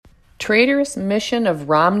Traitorous mission of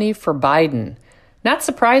Romney for Biden. Not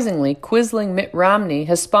surprisingly, Quisling Mitt Romney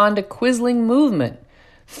has spawned a Quisling movement.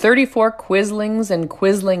 34 Quislings and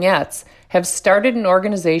Quislingettes have started an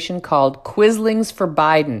organization called Quislings for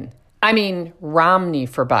Biden. Romney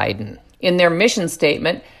for Biden. In their mission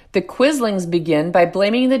statement, the Quislings begin by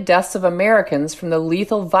blaming the deaths of Americans from the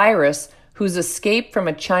lethal virus whose escape from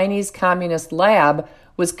a Chinese communist lab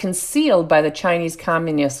was concealed by the Chinese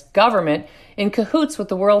Communist government in cahoots with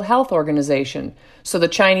the World Health Organization, so the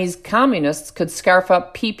Chinese communists could scarf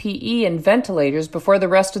up PPE and ventilators before the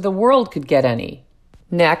rest of the world could get any.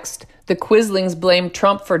 Next, the Quislings blamed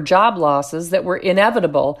Trump for job losses that were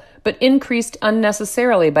inevitable but increased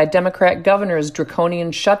unnecessarily by Democrat governors'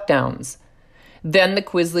 draconian shutdowns. Then the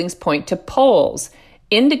Quislings point to polls,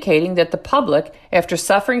 indicating that the public, after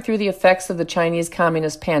suffering through the effects of the Chinese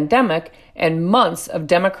Communist pandemic and months of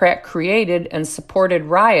Democrat-created and supported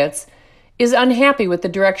riots, is unhappy with the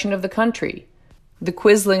direction of the country. The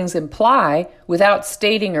Quislings imply, without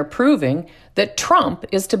stating or proving, that Trump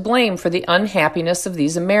is to blame for the unhappiness of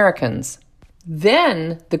these Americans.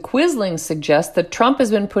 Then the Quislings suggest that Trump has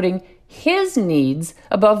been putting his needs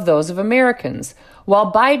above those of Americans,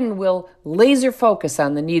 while Biden will laser focus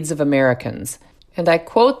on the needs of Americans. And I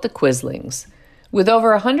quote the Quislings, "With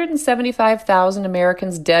over 175,000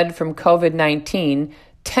 Americans dead from COVID-19,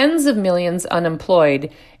 tens of millions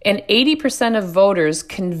unemployed, and 80% of voters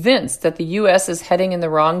convinced that the U.S. is heading in the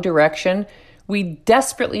wrong direction, we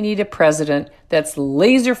desperately need a president that's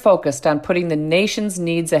laser focused on putting the nation's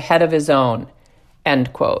needs ahead of his own."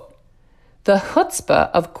 End quote. The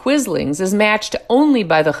chutzpah of Quislings is matched only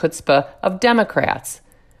by the chutzpah of Democrats.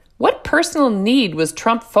 What personal need was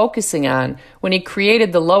Trump focusing on when he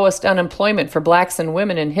created the lowest unemployment for blacks and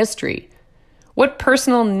women in history? What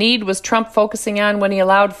personal need was Trump focusing on when he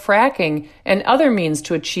allowed fracking and other means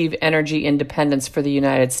to achieve energy independence for the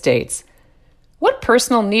United States? What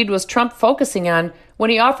personal need was Trump focusing on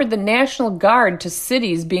when he offered the National Guard to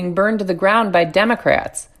cities being burned to the ground by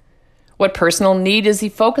Democrats? What personal need is he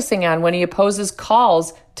focusing on when he opposes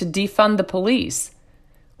calls to defund the police?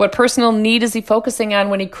 What personal need is he focusing on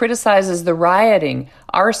when he criticizes the rioting,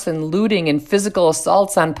 arson, looting, and physical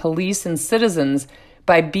assaults on police and citizens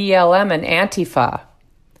by BLM and Antifa?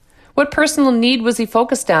 What personal need was he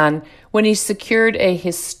focused on when he secured a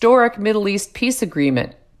historic Middle East peace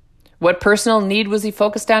agreement? What personal need was he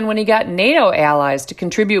focused on when he got NATO allies to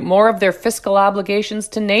contribute more of their fiscal obligations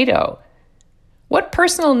to NATO? What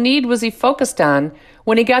personal need was he focused on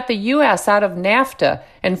when he got the U.S. out of NAFTA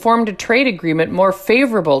and formed a trade agreement more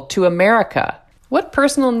favorable to America? What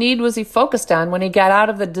personal need was he focused on when he got out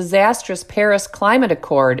of the disastrous Paris Climate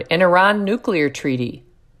Accord and Iran nuclear treaty?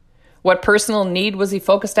 What personal need was he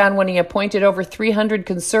focused on when he appointed over 300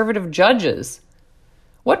 conservative judges?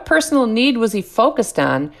 What personal need was he focused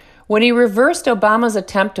on when he reversed Obama's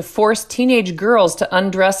attempt to force teenage girls to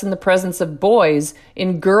undress in the presence of boys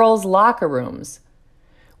in girls' locker rooms?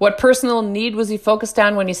 What personal need was he focused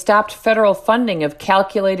on when he stopped federal funding of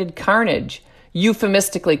calculated carnage,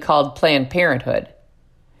 euphemistically called Planned Parenthood?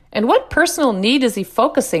 And what personal need is he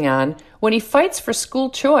focusing on when he fights for school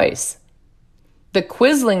choice? The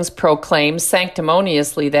Quislings proclaim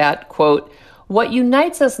sanctimoniously that, quote, "What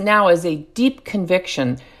unites us now is a deep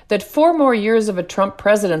conviction that 4 more years of a Trump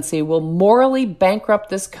presidency will morally bankrupt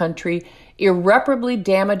this country, irreparably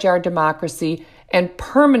damage our democracy, and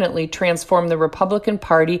permanently transform the Republican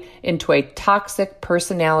Party into a toxic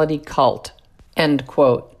personality cult." End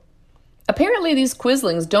quote. Apparently, these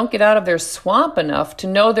Quislings don't get out of their swamp enough to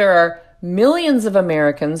know there are millions of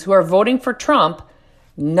Americans who are voting for Trump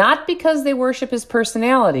not because they worship his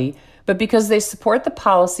personality, but because they support the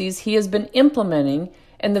policies he has been implementing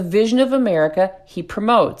and the vision of America he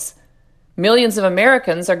promotes. Millions of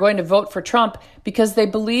Americans are going to vote for Trump because they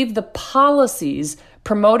believe the policies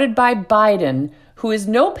promoted by Biden, who is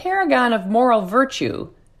no paragon of moral virtue,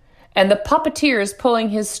 and the puppeteers pulling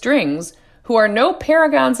his strings, who are no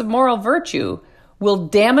paragons of moral virtue, will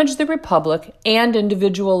damage the republic and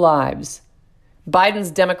individual lives.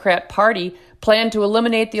 Biden's Democrat Party planned to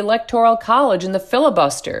eliminate the Electoral College and the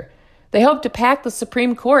filibuster. They hope to pack the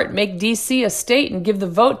Supreme Court, make D.C. a state, and give the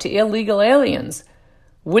vote to illegal aliens.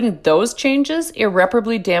 Wouldn't those changes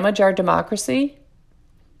irreparably damage our democracy?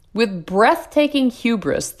 With breathtaking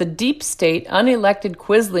hubris, the deep state unelected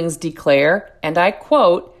Quislings declare, and I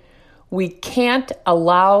quote, "We can't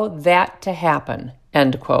allow that to happen,"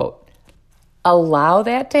 end quote. Allow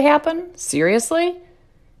that to happen? Seriously?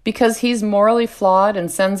 Because he's morally flawed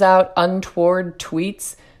and sends out untoward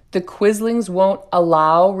tweets, the Quislings won't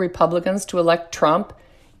allow Republicans to elect Trump,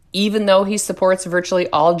 even though he supports virtually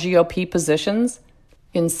all GOP positions?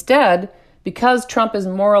 Instead, Because Trump is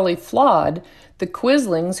morally flawed, the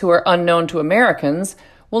Quislings, who are unknown to Americans,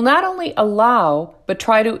 will not only allow but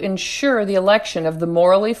try to ensure the election of the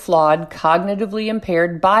morally flawed, cognitively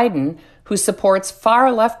impaired Biden, who supports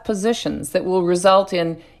far-left positions that will result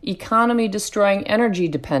in economy-destroying energy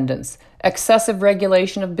dependence, excessive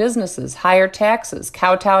regulation of businesses, higher taxes,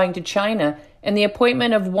 kowtowing to China, and the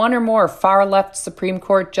appointment of one or more far-left Supreme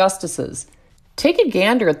Court justices. Take a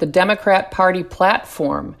gander at the Democrat Party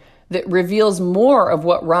platform that reveals more of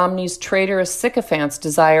what Romney's traitorous sycophants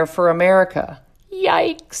desire for America.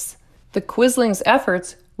 Yikes! The Quislings'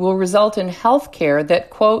 efforts will result in health care that,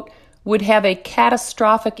 quote, would have a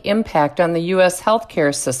catastrophic impact on the U.S.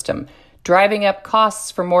 healthcare system, driving up costs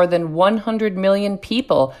for more than 100 million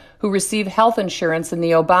people who receive health insurance in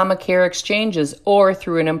the Obamacare exchanges or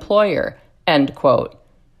through an employer, end quote.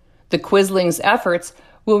 The Quislings' efforts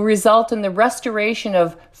will result in the restoration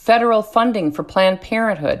of federal funding for Planned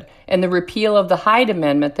Parenthood and the repeal of the Hyde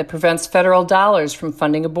Amendment that prevents federal dollars from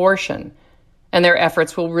funding abortion. And their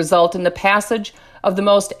efforts will result in the passage of the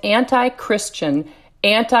most anti-Christian,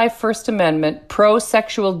 anti-First Amendment,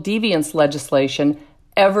 pro-sexual deviance legislation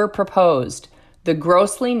ever proposed, the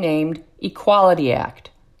grossly named Equality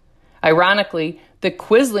Act. Ironically, the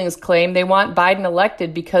Quislings claim they want Biden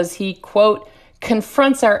elected because he, quote,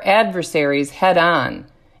 confronts our adversaries head on.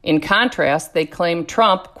 In contrast, they claim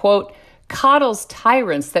Trump, quote, coddles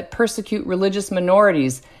tyrants that persecute religious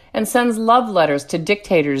minorities and sends love letters to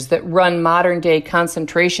dictators that run modern-day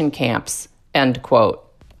concentration camps, end quote.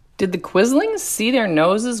 Did the Quislings see their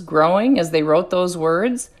noses growing as they wrote those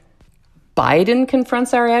words? Biden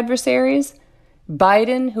confronts our adversaries?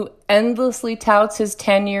 Biden, who endlessly touts his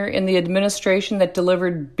tenure in the administration that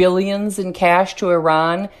delivered billions in cash to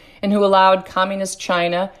Iran and who allowed communist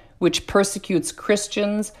China, which persecutes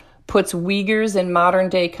Christians, puts Uyghurs in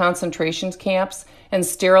modern-day concentration camps, and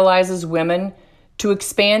sterilizes women, to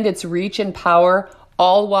expand its reach and power,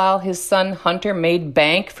 all while his son Hunter made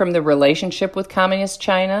bank from the relationship with communist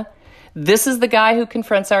China? This is the guy who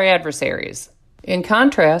confronts our adversaries. In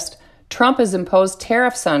contrast, Trump has imposed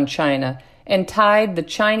tariffs on China and tied the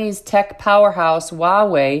Chinese tech powerhouse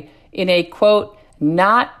Huawei in a, quote,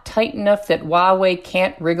 knot tight enough that Huawei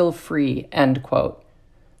can't wriggle free, end quote.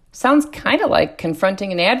 Sounds kind of like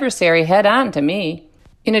confronting an adversary head on to me.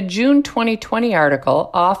 In a June 2020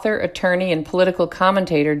 article, author, attorney, and political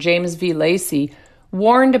commentator James V. Lacey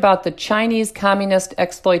warned about the Chinese communist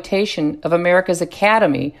exploitation of America's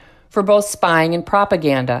academy for both spying and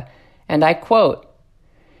propaganda, and I quote,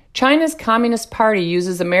 China's Communist Party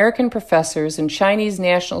uses American professors and Chinese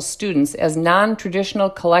national students as non-traditional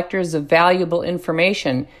collectors of valuable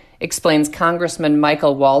information, explains Congressman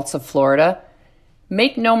Michael Waltz of Florida.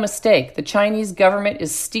 Make no mistake, the Chinese government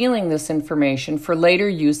is stealing this information for later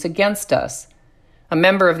use against us. A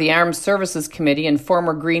member of the Armed Services Committee and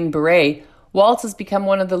former Green Beret, Waltz has become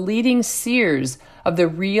one of the leading seers of the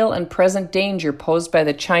real and present danger posed by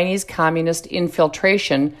the Chinese communist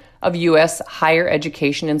infiltration of U.S. higher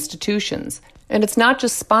education institutions. And it's not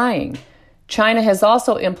just spying. China has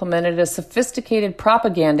also implemented a sophisticated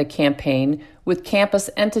propaganda campaign with campus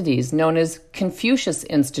entities known as Confucius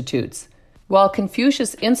Institutes. While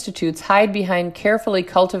Confucius Institutes hide behind carefully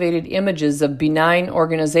cultivated images of benign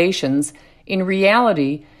organizations, in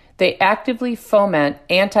reality, they actively foment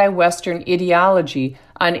anti-Western ideology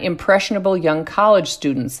on impressionable young college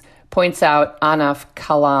students, points out Anaf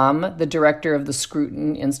Kalam, the director of the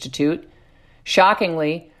Scruton Institute.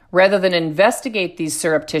 Shockingly, rather than investigate these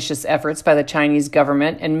surreptitious efforts by the Chinese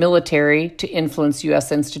government and military to influence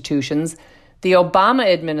U.S. institutions, the Obama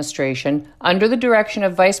administration, under the direction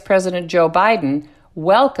of Vice President Joe Biden,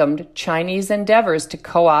 welcomed Chinese endeavors to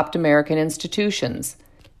co-opt American institutions.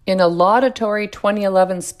 In a laudatory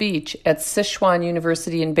 2011 speech at Sichuan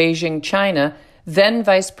University in Beijing, China, then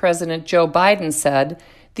Vice President Joe Biden said,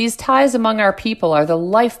 "These ties among our people are the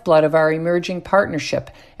lifeblood of our emerging partnership,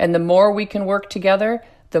 and the more we can work together,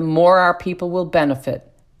 the more our people will benefit."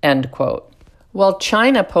 End quote. While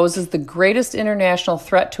China poses the greatest international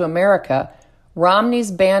threat to America,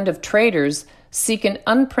 Romney's band of traitors seek an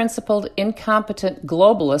unprincipled, incompetent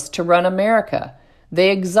globalist to run America. They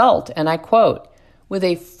exult, and I quote, "With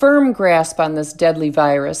a firm grasp on this deadly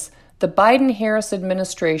virus, the Biden-Harris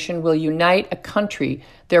administration will unite a country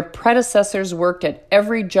their predecessors worked at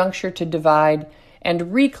every juncture to divide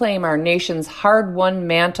and reclaim our nation's hard-won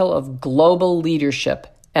mantle of global leadership."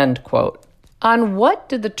 End quote. On what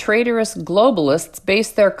did the traitorous globalists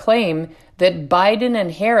base their claim that Biden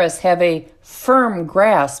and Harris have a firm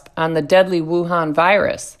grasp on the deadly Wuhan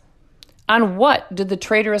virus? On what did the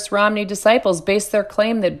traitorous Romney disciples base their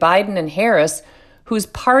claim that Biden and Harris, whose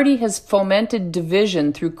party has fomented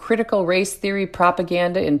division through critical race theory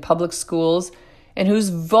propaganda in public schools, and whose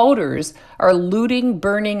voters are looting,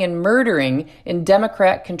 burning, and murdering in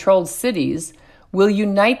Democrat-controlled cities, will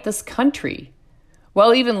unite this country.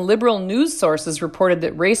 While even liberal news sources reported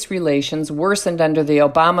that race relations worsened under the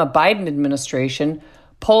Obama-Biden administration,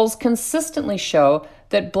 polls consistently show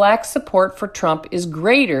that black support for Trump is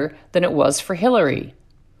greater than it was for Hillary.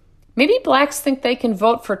 Maybe blacks think they can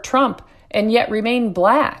vote for Trump and yet remain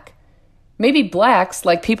black. Maybe blacks,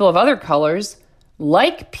 like people of other colors,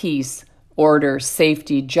 like peace, order,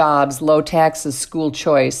 safety, jobs, low taxes, school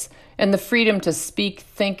choice, and the freedom to speak,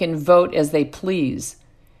 think, and vote as they please.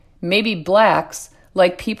 Maybe blacks,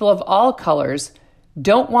 like people of all colors,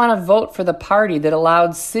 don't want to vote for the party that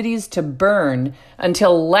allowed cities to burn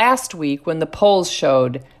until last week when the polls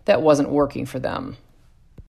showed that wasn't working for them.